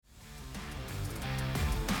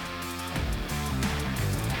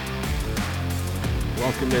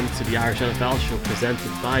welcome into the Irish NFL show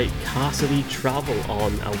presented by Cassidy Travel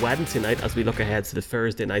on a Wednesday night as we look ahead to the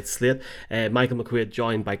Thursday night slate. Michael McQuaid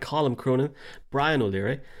joined by Colin Cronin, Brian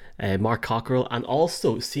O'Leary, Mark Cockerell, and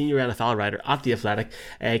also senior NFL writer at The Athletic,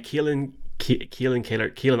 Keelan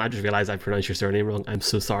Kaylor. Keelan, I just realised I pronounced your surname wrong. I'm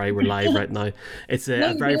so sorry. We're live right now. It's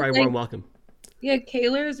a very, very warm welcome. Yeah,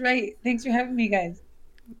 Kaylor is right. Thanks for having me, guys.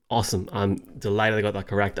 Awesome. I'm delighted I got that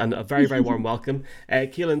correct. And a very, very warm welcome.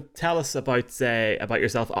 Keelan, tell us about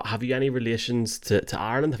yourself. Have you any relations to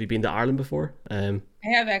Ireland? Have you been to Ireland before? I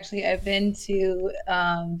have actually. I've been to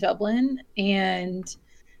Dublin, and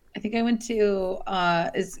I think I went to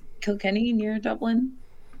is Kilkenny near Dublin?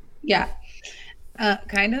 Yeah.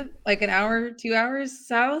 Kind of like an hour, 2 hours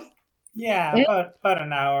south. Yeah, about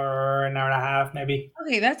an hour or an hour and a half, maybe.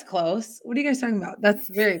 Okay, that's close. What are you guys talking about? That's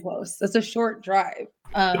very close. That's a short drive.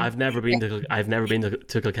 I've never been to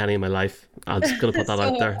Kilkenny in my life. I'm just gonna put that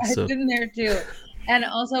out there. So I've been there too, and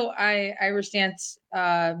also I Irish dance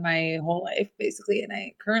my whole life basically, and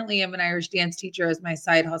I currently am an Irish dance teacher as my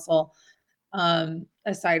side hustle,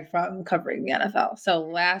 aside from covering the NFL. So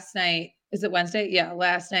last night, is it Wednesday? Yeah,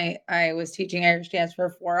 last night I was teaching Irish dance for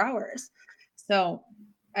 4 hours. So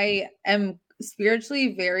I am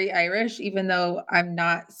spiritually very Irish, even though I'm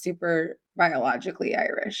not super biologically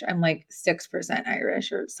Irish. I'm like 6%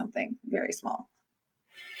 Irish or something very small.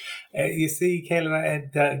 You see,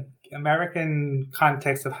 Kayla, the American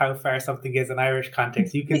context of how far something is in Irish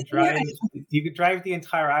context, you can drive you could drive the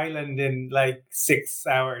entire island in like 6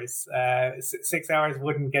 hours. 6 hours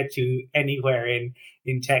wouldn't get you anywhere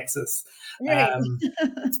in Texas. Right.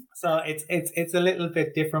 So it's a little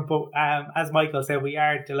bit different, but as Michael said, we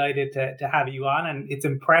are delighted to have you on, and it's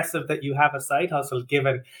impressive that you have a side hustle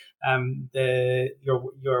given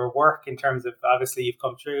your work in terms of, obviously you've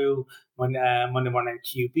come through Monday Morning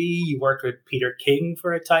QB, you worked with Peter King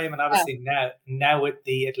for a time, and obviously now with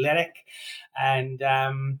The Athletic, and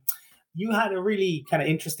you had a really kind of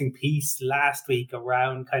interesting piece last week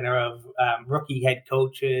around kind of rookie head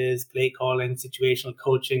coaches, play calling, situational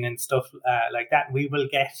coaching and stuff like that. And we will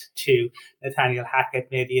get to Nathaniel Hackett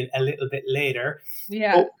maybe a little bit later.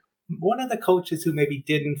 Yeah. But one of the coaches who maybe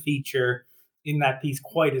didn't feature in that piece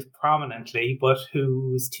quite as prominently, but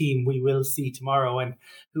whose team we will see tomorrow and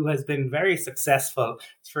who has been very successful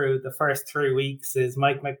through the first 3 weeks is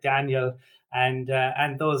Mike McDaniel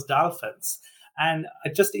and those Dolphins. And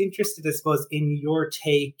I'm just interested, I suppose, in your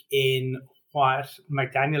take in what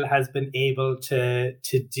McDaniel has been able to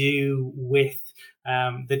do with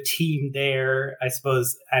the team there, I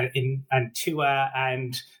suppose, and Tua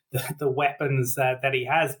and the weapons that he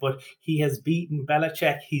has. But he has beaten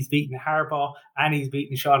Belichick, he's beaten Harbaugh, and he's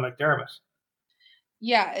beaten Sean McDermott.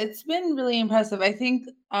 Yeah, it's been really impressive. I think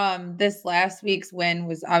this last week's win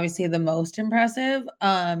was obviously the most impressive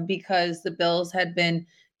because the Bills had been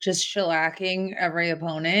just shellacking every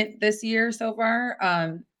opponent this year so far.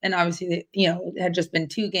 And obviously, it had just been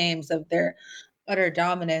 2 games of their utter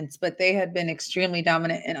dominance, but they had been extremely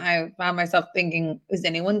dominant. And I found myself thinking, is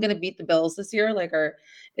anyone going to beat the Bills this year? Or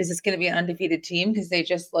is this going to be an undefeated team? Because they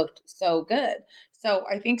just looked so good. So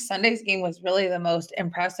I think Sunday's game was really the most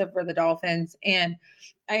impressive for the Dolphins. And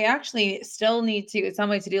I actually still need to, it's on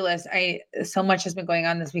my to-do list. So much has been going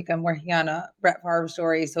on this week. I'm working on a Brett Favre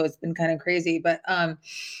story, so it's been kind of crazy. But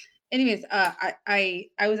anyways, I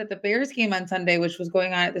was at the Bears game on Sunday, which was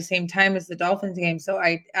going on at the same time as the Dolphins game. So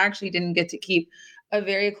I actually didn't get to keep a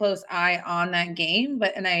very close eye on that game,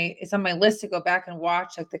 it's on my list to go back and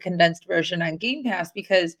watch like the condensed version on Game Pass,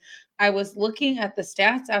 because I was looking at the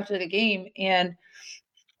stats after the game, and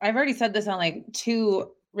I've already said this on like 2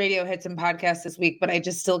 radio hits and podcasts this week, but I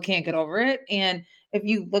just still can't get over it. And if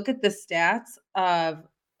you look at the stats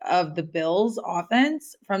of the Bills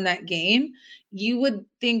offense from that game, you would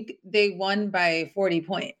think they won by 40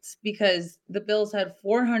 points because the Bills had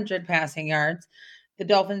 400 passing yards. The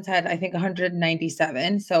Dolphins had, I think,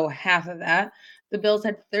 197, so half of that. The Bills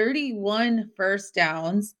had 31 first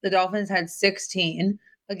downs. The Dolphins had 16,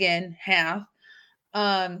 again, half.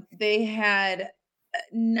 They had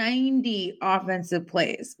 90 offensive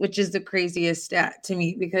plays, which is the craziest stat to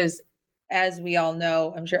me because, as we all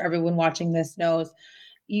know, I'm sure everyone watching this knows,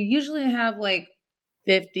 you usually have like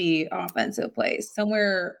 50 offensive plays,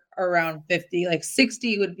 somewhere around 50, like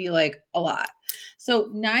 60 would be like a lot. So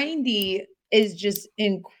 90 is just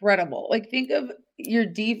incredible. Like, think of your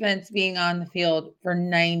defense being on the field for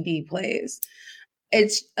 90 plays.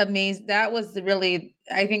 It's amazing. That was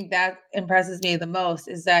I think that impresses me the most,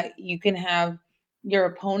 is that you can have your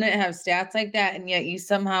opponent have stats like that, and yet you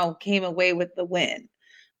somehow came away with the win.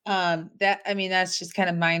 That's just kind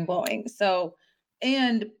of mind blowing. So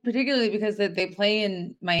And particularly because they play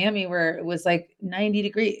in Miami where it was like 90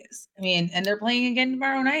 degrees. I mean, and they're playing again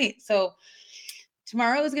tomorrow night. So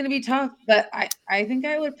tomorrow is going to be tough, but I think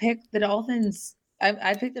I would pick the Dolphins.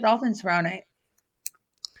 I'd pick the Dolphins tomorrow night.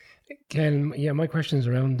 Ken, yeah, my question is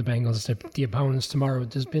around the Bengals, the opponents tomorrow.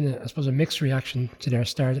 There's been, I suppose, a mixed reaction to their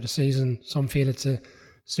start of the season. Some feel it's a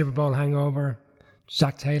Super Bowl hangover.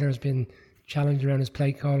 Zach Taylor has been challenged around his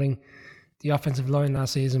play calling. The offensive line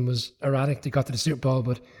last season was erratic. They got to the Super Bowl,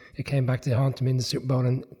 but it came back to haunt them in the Super Bowl.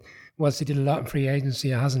 And whilst they did a lot in free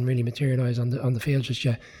agency, it hasn't really materialised on the field just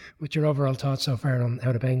yet. What's your overall thoughts so far on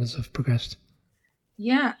how the Bengals have progressed?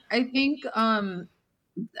 Yeah, I think the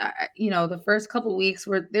first couple weeks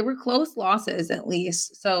were close losses at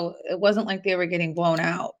least, so it wasn't like they were getting blown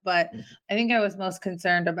out. But I think I was most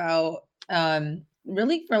concerned about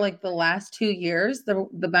really for like the last 2 years, the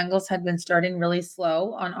Bengals had been starting really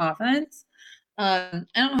slow on offense. I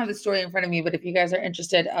don't have the story in front of me, but if you guys are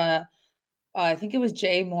interested, I think it was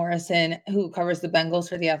Jay Morrison who covers the Bengals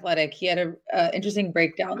for The Athletic. He had a interesting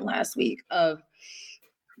breakdown last week of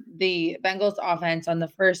the Bengals offense on the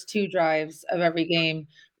first 2 drives of every game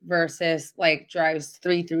versus like drives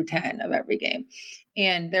 3 through 10 of every game.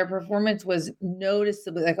 And their performance was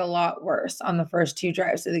noticeably like a lot worse on the first 2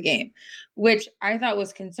 drives of the game, which I thought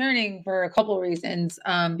was concerning for a couple of reasons.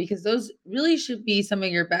 Because those really should be some of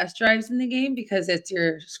your best drives in the game, because it's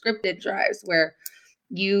your scripted drives where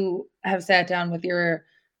you have sat down with your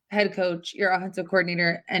head coach, your offensive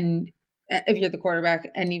coordinator, and if you're the quarterback,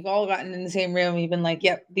 and you've all gotten in the same room, you've been like,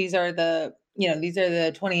 yep, these are the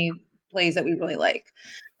 20 plays that we really like.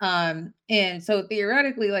 And so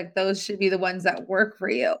theoretically, like those should be the ones that work for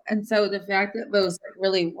you. And so the fact that those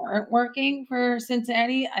really weren't working for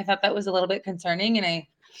Cincinnati, I thought that was a little bit concerning. And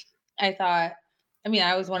I thought, I mean,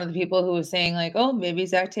 I was one of the people who was saying like, oh, maybe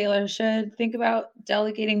Zach Taylor should think about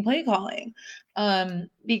delegating play calling.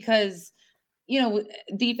 Because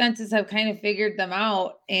defenses have kind of figured them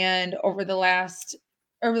out. And over the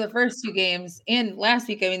first 2 games and last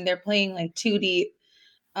week, I mean, they're playing like 2 deep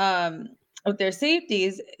with their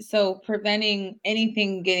safeties. So preventing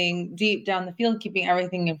anything getting deep down the field, keeping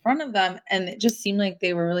everything in front of them. And it just seemed like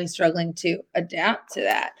they were really struggling to adapt to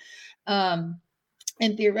that.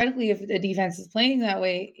 And theoretically, if the defense is playing that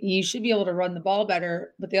way, you should be able to run the ball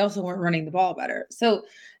better, but they also weren't running the ball better. So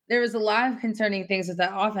there was a lot of concerning things with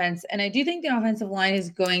that offense. And I do think the offensive line is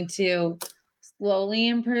going to slowly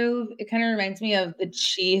improve. It kind of reminds me of the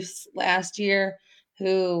Chiefs last year,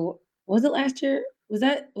 who was it last year?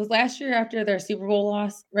 Was last year after their Super Bowl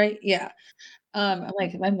loss, right? Yeah. I'm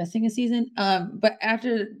like, am I missing a season? But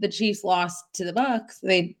after the Chiefs lost to the Bucks,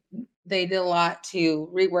 they did a lot to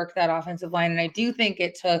rework that offensive line. And I do think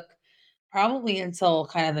it took probably until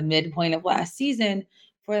kind of the midpoint of last season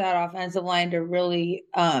for that offensive line to really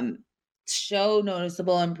show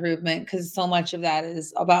noticeable improvement, because so much of that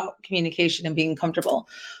is about communication and being comfortable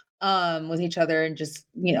with each other and just,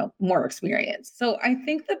 more experience. So I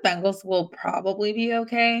think the Bengals will probably be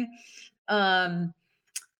okay.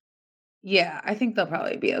 Yeah, I think they'll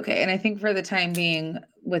probably be okay. And I think for the time being,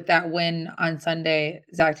 with that win on Sunday,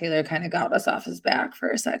 Zach Taylor kind of got us off his back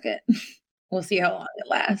for a second. We'll see how long it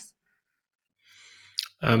lasts.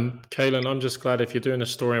 Kaylin, I'm just glad if you're doing a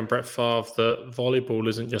story on Brett Favre that volleyball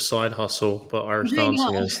isn't your side hustle, but Irish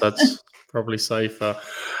dancing is. That's probably safer.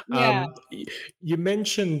 Yeah. You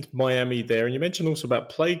mentioned Miami there, and you mentioned also about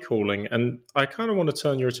play calling, and I kind of want to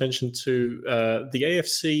turn your attention to the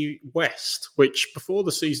AFC West, which before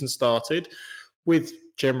the season started, with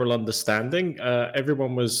general understanding,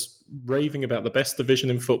 everyone was raving about the best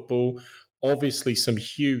division in football. Obviously, some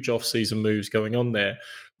huge off-season moves going on there.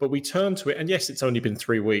 But we turn to it, and yes, it's only been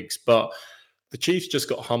 3 weeks, but the Chiefs just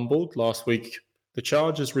got humbled last week. The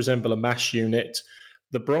Chargers resemble a mash unit.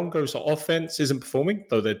 The Broncos' offense isn't performing,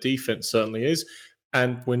 though their defense certainly is.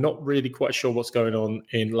 And we're not really quite sure what's going on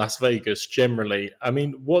in Las Vegas generally. I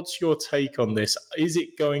mean, what's your take on this? Is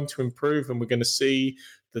it going to improve and we're going to see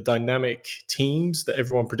the dynamic teams that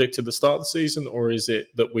everyone predicted at the start of the season? Or is it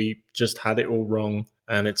that we just had it all wrong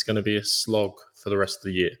and it's going to be a slog for the rest of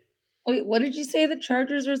the year? Wait, what did you say the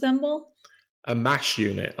Chargers resemble? A MASH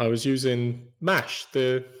unit. I was using MASH,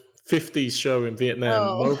 the 50s show in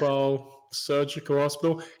Vietnam, Mobile Surgical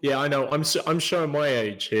Hospital. Yeah, I know. I'm showing my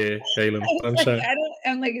age here, Kaylin. I'm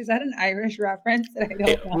like, is that an Irish reference that I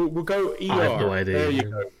don't know? We'll go ER. I have no idea. There you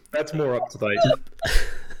go. That's more up to date.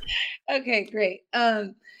 Okay, great.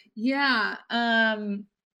 The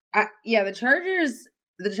Chargers.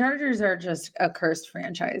 The Chargers are just a cursed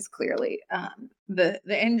franchise, clearly. The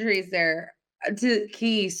injuries there to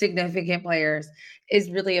key significant players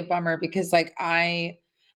is really a bummer, because I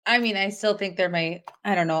still think I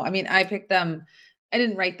don't know. I mean, I picked them I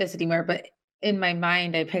didn't write this anymore, but in my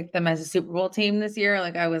mind, I picked them as a Super Bowl team this year.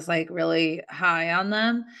 Like I was like really high on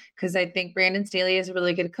them because I think Brandon Staley is a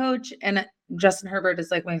really good coach and Justin Herbert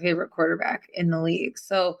is like my favorite quarterback in the league.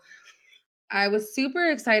 So I was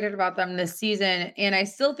super excited about them this season, and I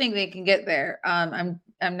still think they can get there. I'm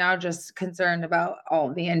now just concerned about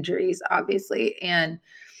all the injuries, obviously, and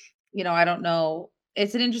I don't know.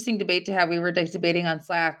 It's an interesting debate to have. We were debating on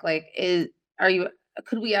Slack, like,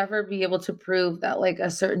 could we ever be able to prove that like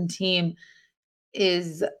a certain team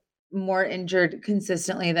is more injured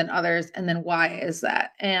consistently than others, and then why is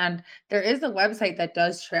that? And there is a website that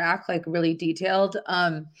does track like really detailed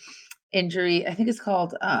injury. I think it's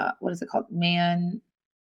called what is it called? Man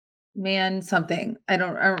something. I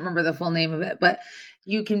don't remember the full name of it, but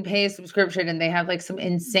you can pay a subscription and they have like some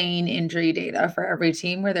insane injury data for every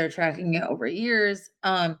team where they're tracking it over years.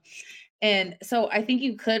 And so I think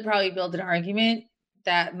you could probably build an argument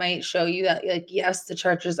that might show you that, like, yes, the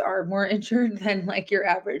Chargers are more injured than like your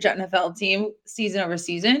average NFL team season over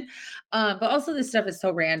season. But also this stuff is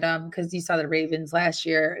so random because you saw the Ravens last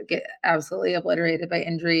year get absolutely obliterated by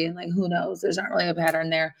injury, and like, who knows? There's not really a pattern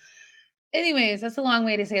there. Anyways, that's a long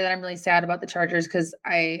way to say that I'm really sad about the Chargers because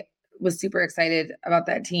I was super excited about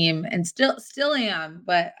that team and still am,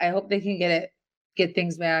 but I hope they can get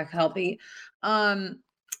things back healthy.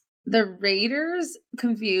 The Raiders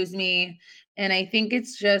confuse me, and I think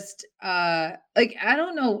it's just like I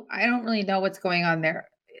don't know. I don't really know what's going on there.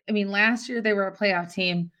 I mean, last year they were a playoff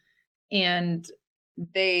team and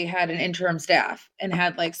they had an interim staff and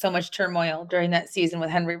had like so much turmoil during that season with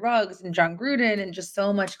Henry Ruggs and John Gruden and just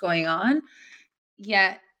so much going on.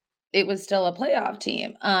 Yet it was still a playoff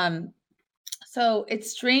team. So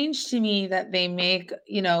it's strange to me that they make,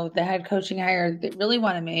 the head coaching hire they really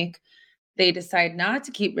want to make. They decide not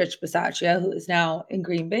to keep Rich Bisaccia, who is now in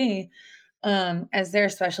Green Bay, as their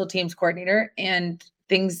special teams coordinator, and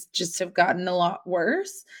things just have gotten a lot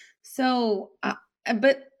worse. So,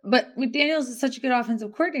 but McDaniels is such a good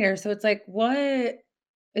offensive coordinator, so it's like, what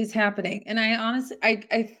is happening? And I honestly,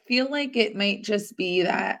 I feel like it might just be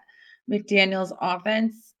that McDaniels'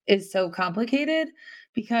 offense is so complicated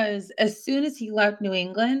because as soon as he left New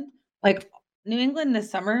England, like New England this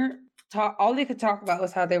summer, all they could talk about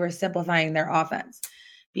was how they were simplifying their offense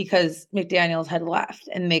because McDaniels had left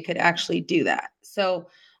and they could actually do that. So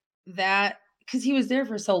that, because he was there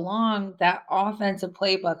for so long, that offensive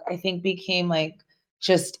playbook, I think, became like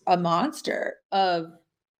just a monster of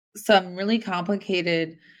some really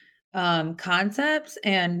complicated concepts,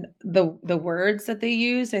 and the words that they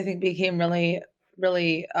used, I think, became really,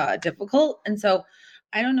 really difficult. And so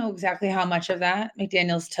I don't know exactly how much of that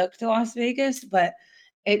McDaniels took to Las Vegas, but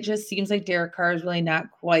it just seems like Derek Carr is really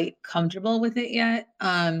not quite comfortable with it yet.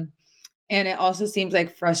 And it also seems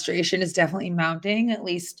like frustration is definitely mounting, at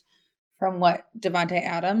least from what Davante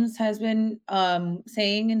Adams has been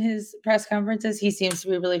saying in his press conferences. He seems to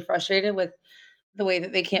be really frustrated with the way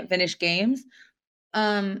that they can't finish games.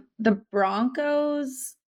 The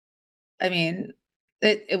Broncos, I mean,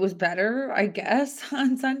 it was better, I guess,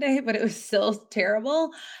 on Sunday, but it was still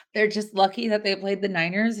terrible. They're just lucky that they played the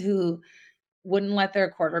Niners, who wouldn't let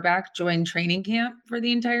their quarterback join training camp for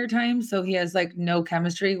the entire time. So he has like no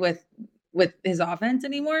chemistry with his offense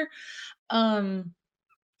anymore.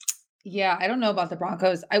 Yeah, I don't know about the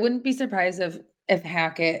Broncos. I wouldn't be surprised if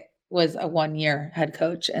Hackett was a 1-year head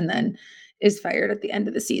coach and then is fired at the end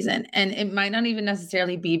of the season. And it might not even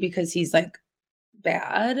necessarily be because he's like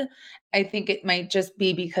bad. I think it might just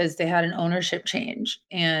be because they had an ownership change.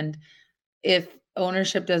 And if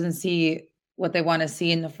ownership doesn't see what they want to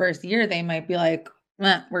see in the first year, they might be like,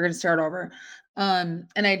 we're going to start over. And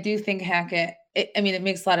I do think Hackett, it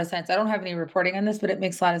makes a lot of sense. I don't have any reporting on this, but it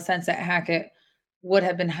makes a lot of sense that Hackett would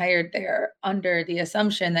have been hired there under the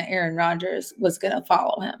assumption that Aaron Rodgers was going to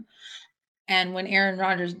follow him. And when Aaron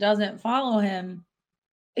Rodgers doesn't follow him,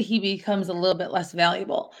 he becomes a little bit less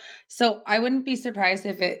valuable. So I wouldn't be surprised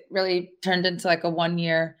if it really turned into like a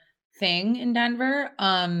 1-year thing in Denver.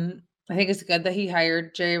 I think it's good that he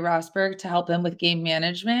hired Jerry Rosburg to help him with game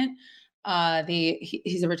management.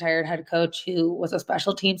 He's a retired head coach who was a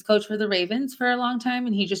special teams coach for the Ravens for a long time,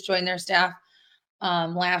 and he just joined their staff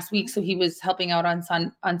last week. So he was helping out on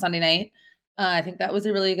Sunday night. I think that was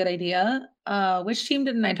a really good idea. Which team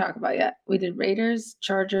didn't I talk about yet? We did Raiders,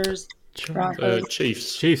 Chargers, Broncos.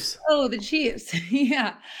 Chiefs. Oh, the Chiefs.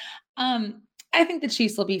 Yeah. I think the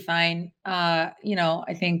Chiefs will be fine. I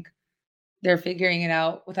think they're figuring it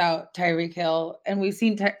out without Tyreek Hill. And we've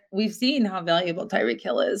seen how valuable Tyreek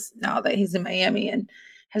Hill is now that he's in Miami and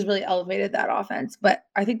has really elevated that offense. But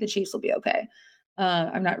I think the Chiefs will be okay.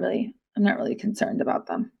 I'm not really concerned about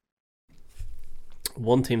them.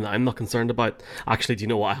 One team that I'm not concerned about, actually, do you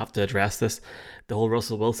know what? I have to address this. The whole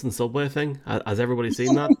Russell Wilson subway thing. Has everybody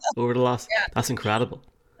seen that over the last? Yeah. That's incredible.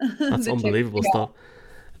 That's The unbelievable chick, yeah. stuff.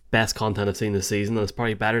 Best content I've seen this season, and it's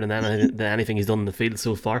probably better than anything he's done in the field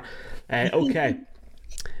so far. Okay,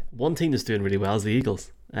 one team that's doing really well is the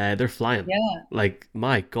Eagles. They're flying. Yeah. Like,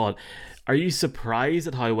 my God. Are you surprised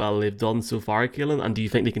at how well they've done so far, Keelan? And do you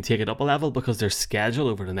think they can take it up a level? Because their schedule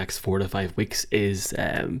over the next 4 to 5 weeks is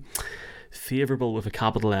favourable with a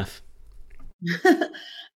capital F.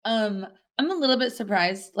 I'm a little bit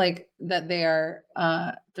surprised, like, that they are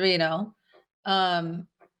 3-0.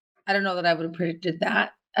 I don't know that I would have predicted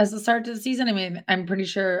that as the start to the season. I mean, I'm pretty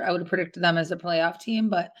sure I would have predicted them as a playoff team,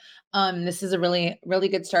 but this is a really, really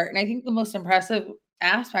good start. And I think the most impressive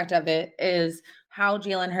aspect of it is how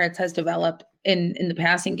Jalen Hurts has developed in the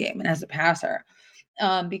passing game and as a passer.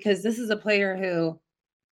 Because this is a player who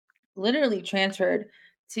literally transferred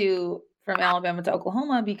from Alabama to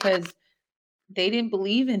Oklahoma because they didn't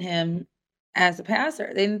believe in him as a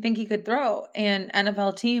passer. They didn't think he could throw. And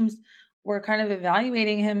NFL teams were kind of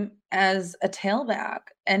evaluating him as a tailback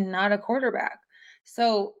and not a quarterback.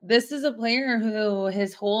 So this is a player who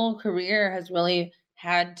his whole career has really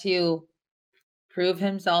had to prove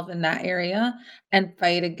himself in that area and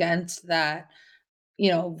fight against that,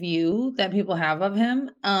 view that people have of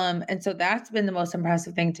him. And so that's been the most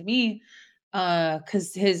impressive thing to me.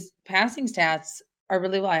 Because his passing stats are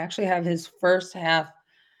really well. I actually have his first half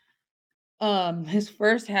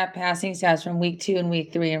passing stats from week 2 and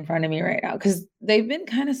week 3 in front of me right now, because they've been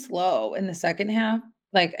kind of slow in the second half.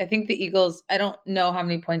 Like, I think the Eagles, I don't know how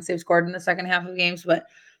many points they've scored in the second half of games, but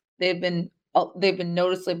they've been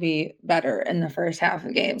noticeably better in the first half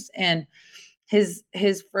of games. And his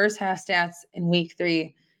first half stats in week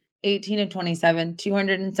 3, 18 of 27,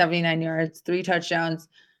 279 yards, 3 touchdowns,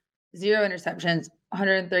 0 interceptions,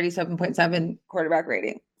 137.7 quarterback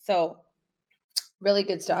rating. So really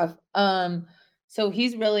good stuff. So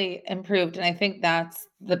he's really improved, and I think that's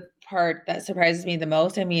the part that surprises me the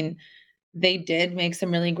most. I mean, they did make some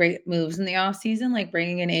really great moves in the offseason, like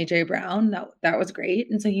bringing in AJ Brown. That was great.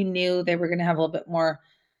 And so you knew they were going to have a little bit more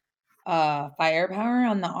firepower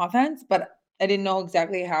on the offense, but I didn't know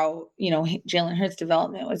exactly how, Jalen Hurts'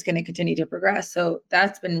 development was going to continue to progress. So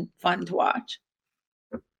that's been fun to watch.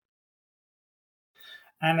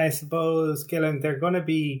 And I suppose, Gillen, they're going to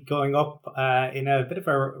be going up in a bit of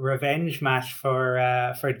a revenge match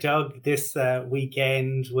for Doug this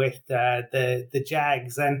weekend with the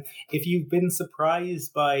Jags. And if you've been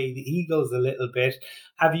surprised by the Eagles a little bit,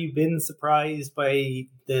 have you been surprised by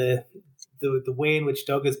the way in which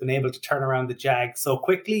Doug has been able to turn around the Jags so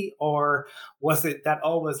quickly, or was it that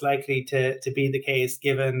always likely to be the case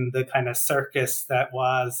given the kind of circus that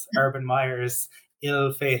was Urban Meyer's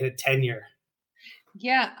ill-fated tenure?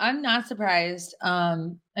 Yeah, I'm not surprised.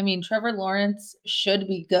 I mean, Trevor Lawrence should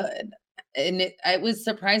be good. And it was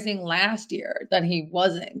surprising last year that he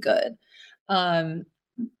wasn't good.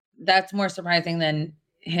 That's more surprising than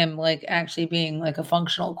him like actually being like a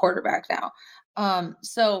functional quarterback now.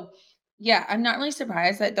 So yeah, I'm not really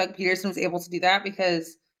surprised that Doug Peterson was able to do that,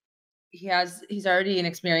 because he's already an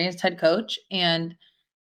experienced head coach. And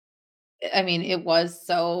I mean, it was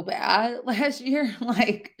so bad last year.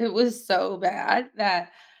 Like, it was so bad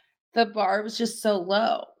that the bar was just so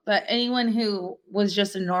low that anyone who was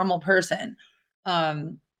just a normal person, any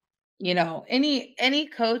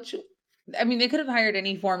coach, I mean, they could have hired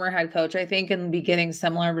any former head coach, I think, and be getting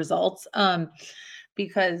similar results,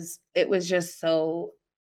 because it was just so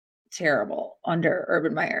terrible under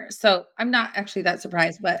Urban Meyer. So I'm not actually that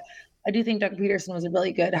surprised, but I do think Doug Peterson was a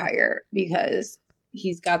really good hire because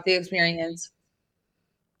he's got the experience.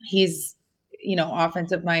 He's,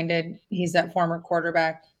 offensive minded. He's that former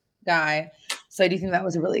quarterback guy. So I do think that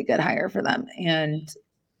was a really good hire for them. And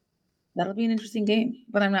that'll be an interesting game.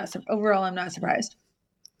 But I'm not surprised.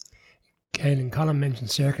 Caelan, Colin mentioned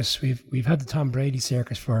circus. We've had the Tom Brady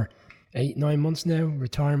circus for 8-9 months now.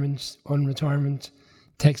 Retirement, unretirement.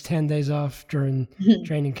 Takes 10 days off during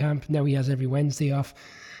training camp. Now he has every Wednesday off.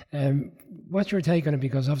 What's your take on it?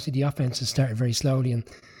 Because obviously the offense has started very slowly, and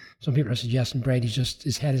some people are suggesting Brady's just,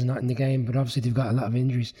 his head is not in the game, but obviously they've got a lot of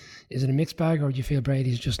injuries. Is it a mixed bag, or do you feel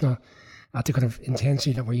Brady's just not at the kind of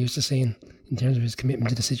intensity that we're used to seeing in terms of his commitment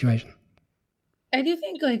to the situation? I do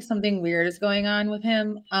think like something weird is going on with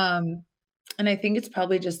him. And I think it's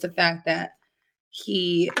probably just the fact that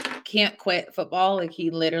he can't quit football. Like,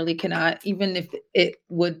 he literally cannot, even if it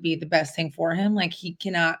would be the best thing for him, like, he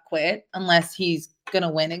cannot quit unless he's going to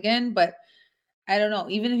win again. But I don't know,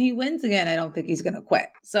 even if he wins again, I don't think he's going to quit.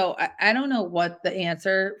 So I don't know what the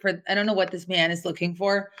answer I don't know what this man is looking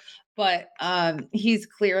for, but he's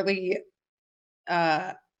clearly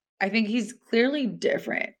I think he's clearly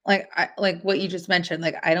different. Like what you just mentioned.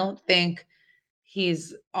 Like I don't think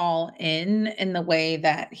he's all in the way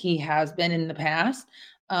that he has been in the past.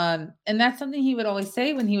 And that's something he would always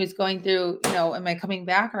say when he was going through, am I coming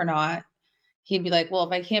back or not? He'd be like, well,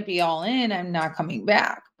 if I can't be all in, I'm not coming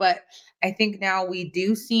back. But I think now we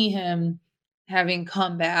do see him having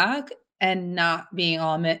come back and not being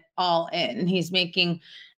all in. And he's making,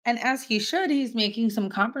 and as he should, he's making some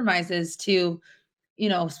compromises to,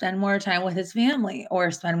 spend more time with his family or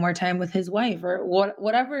spend more time with his wife or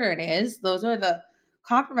whatever it is. Those are the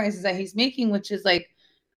compromises that he's making, which is like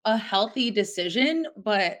a healthy decision.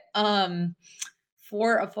 But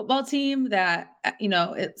for a football team that,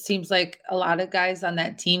 it seems like a lot of guys on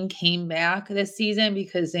that team came back this season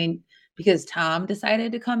because Tom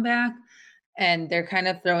decided to come back, and they're kind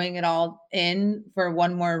of throwing it all in for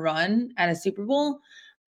one more run at a Super Bowl.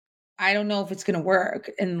 I don't know if it's going to work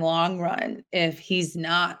in the long run if he's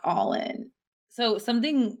not all in. So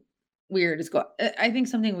something weird is going. I think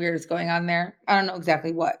something weird is going on there. I don't know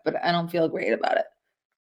exactly what, but I don't feel great about it.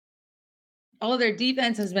 Oh, their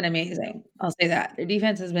defense has been amazing. I'll say that. Their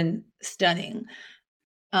defense has been stunning.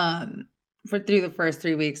 Through the first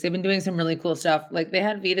 3 weeks. They've been doing some really cool stuff. Like they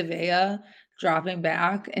had Vita Vea dropping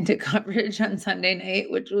back into coverage on Sunday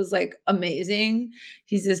night, which was like amazing.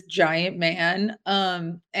 He's this giant man.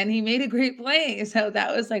 And he made a great play. So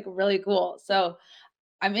that was like really cool. So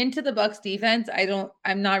I'm into the Bucs defense.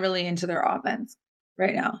 I'm not really into their offense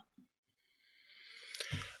right now.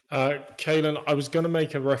 Kaylin, I was going to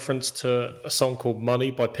make a reference to a song called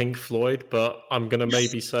Money by Pink Floyd, but I'm going to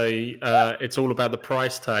maybe say It's All About the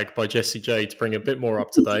Price Tag by Jessie J to bring a bit more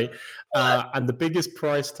up to date. And the biggest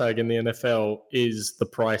price tag in the NFL is the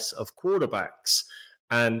price of quarterbacks.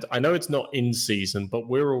 And I know it's not in season, but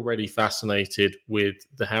we're already fascinated with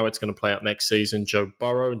how it's going to play out next season. Joe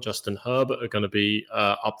Burrow and Justin Herbert are going to be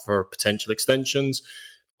up for potential extensions.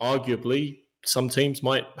 Arguably, some teams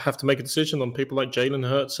might have to make a decision on people like Jalen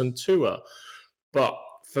Hurts and Tua. But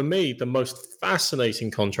for me, the most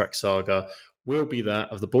fascinating contract saga will be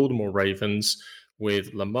that of the Baltimore Ravens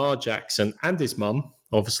with Lamar Jackson and his mum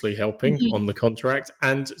obviously helping on the contract.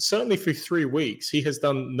 And certainly for 3 weeks, he has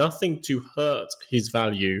done nothing to hurt his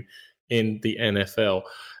value in the NFL.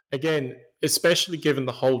 Again, especially given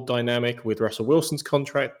the whole dynamic with Russell Wilson's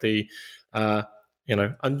contract, the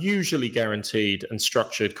unusually guaranteed and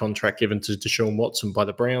structured contract given to Deshaun Watson by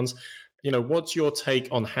the Browns. What's your take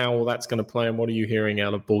on how that's going to play, and what are you hearing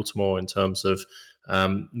out of Baltimore in terms of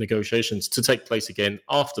negotiations to take place again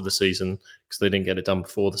after the season, because they didn't get it done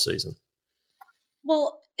before the season?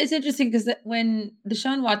 Well, it's interesting because when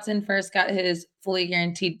Deshaun Watson first got his fully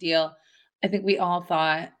guaranteed deal, I think we all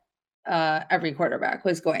thought every quarterback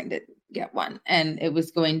was going to get one, and it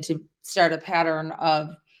was going to start a pattern of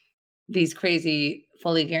these crazy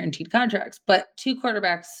fully guaranteed contracts. But two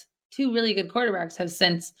really good quarterbacks have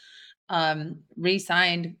since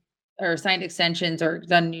re-signed or signed extensions or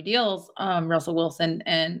done new deals, Russell Wilson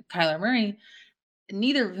and Kyler Murray,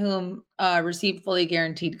 neither of whom received fully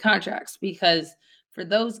guaranteed contracts, because for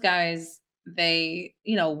those guys, they,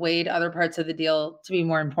 weighed other parts of the deal to be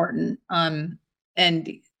more important. And,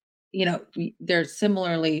 they're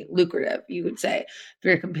similarly lucrative, you would say, if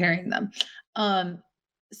you're comparing them.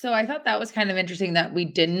 So I thought that was kind of interesting that we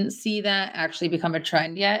didn't see that actually become a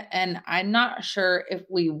trend yet. And I'm not sure if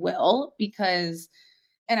we will, because,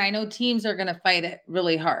 and I know teams are going to fight it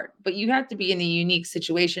really hard, but you have to be in a unique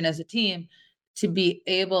situation as a team to be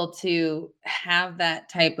able to have that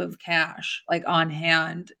type of cash like on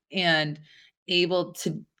hand and able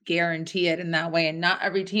to guarantee it in that way. And not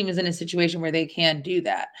every team is in a situation where they can do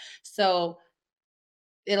that. So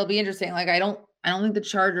it'll be interesting. Like, I don't think the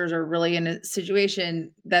Chargers are really in a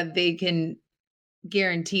situation that they can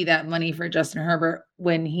guarantee that money for Justin Herbert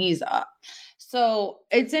when he's up. So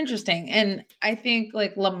it's interesting. And I think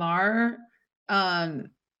like Lamar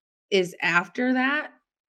is after that.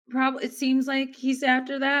 Probably it seems like he's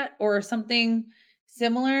after that or something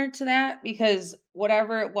similar to that, because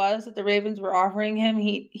whatever it was that the Ravens were offering him,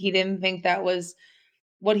 he didn't think that was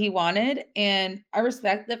what he wanted. And I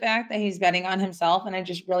respect the fact that he's betting on himself, and I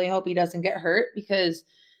just really hope he doesn't get hurt, because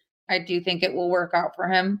I do think it will work out for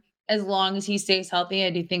him as long as he stays healthy. I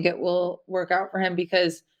do think it will work out for him,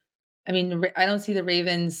 because I mean, I don't see the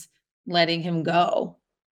Ravens letting him go.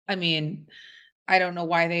 I mean, I don't know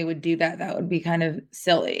why they would do that. That would be kind of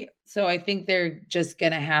silly. So I think they're just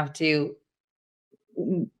going to have to,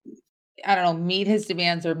 I don't know, meet his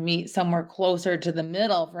demands or meet somewhere closer to the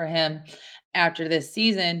middle for him after this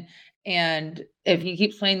season. And if he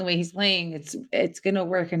keeps playing the way he's playing, it's going to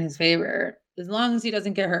work in his favor as long as he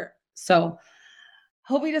doesn't get hurt. So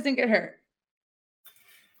hope he doesn't get hurt.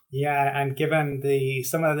 Yeah, and given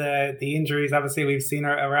some of the injuries, obviously we've seen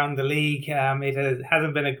around the league, it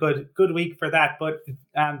hasn't been a good week for that. But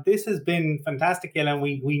this has been fantastic, Gillian.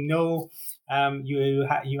 We know you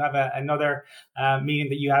have another meeting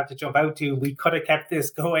that you have to jump out to. We could have kept this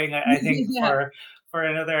going, I think, yeah. for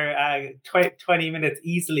another 20 minutes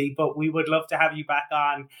easily, but we would love to have you back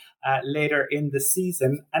on later in the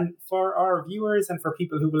season. And for our viewers and for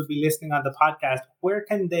people who will be listening on the podcast, where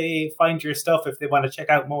can they find your stuff if they want to check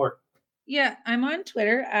out more? Yeah, I'm on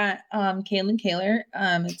Twitter at Kaylyn Kaler.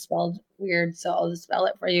 It's spelled weird, so I'll just spell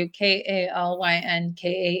it for you.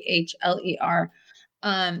 KALYNKAHLER.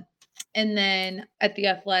 And then at The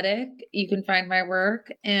Athletic, you can find my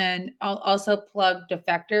work. And I'll also plug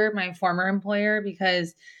Defector, my former employer,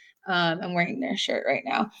 because I'm wearing their shirt right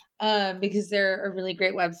now, because they're a really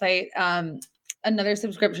great website. Another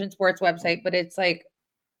subscription sports website, but it's like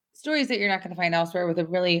stories that you're not going to find elsewhere with a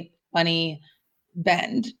really funny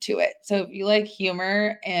bend to it. So if you like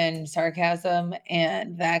humor and sarcasm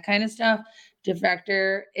and that kind of stuff,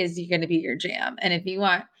 Defector is going to be your jam. And if you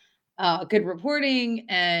want good reporting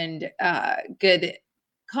and good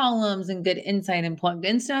columns and good insight and plugged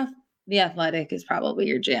in stuff, The Athletic is probably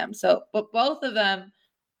your jam. So, but both of them,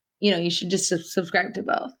 you should just subscribe to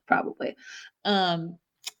both probably.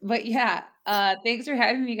 But yeah, thanks for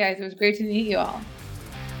having me, guys. It was great to meet you all.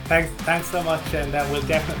 Thanks so much, and we'll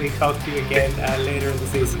definitely talk to you again later in the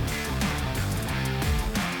season.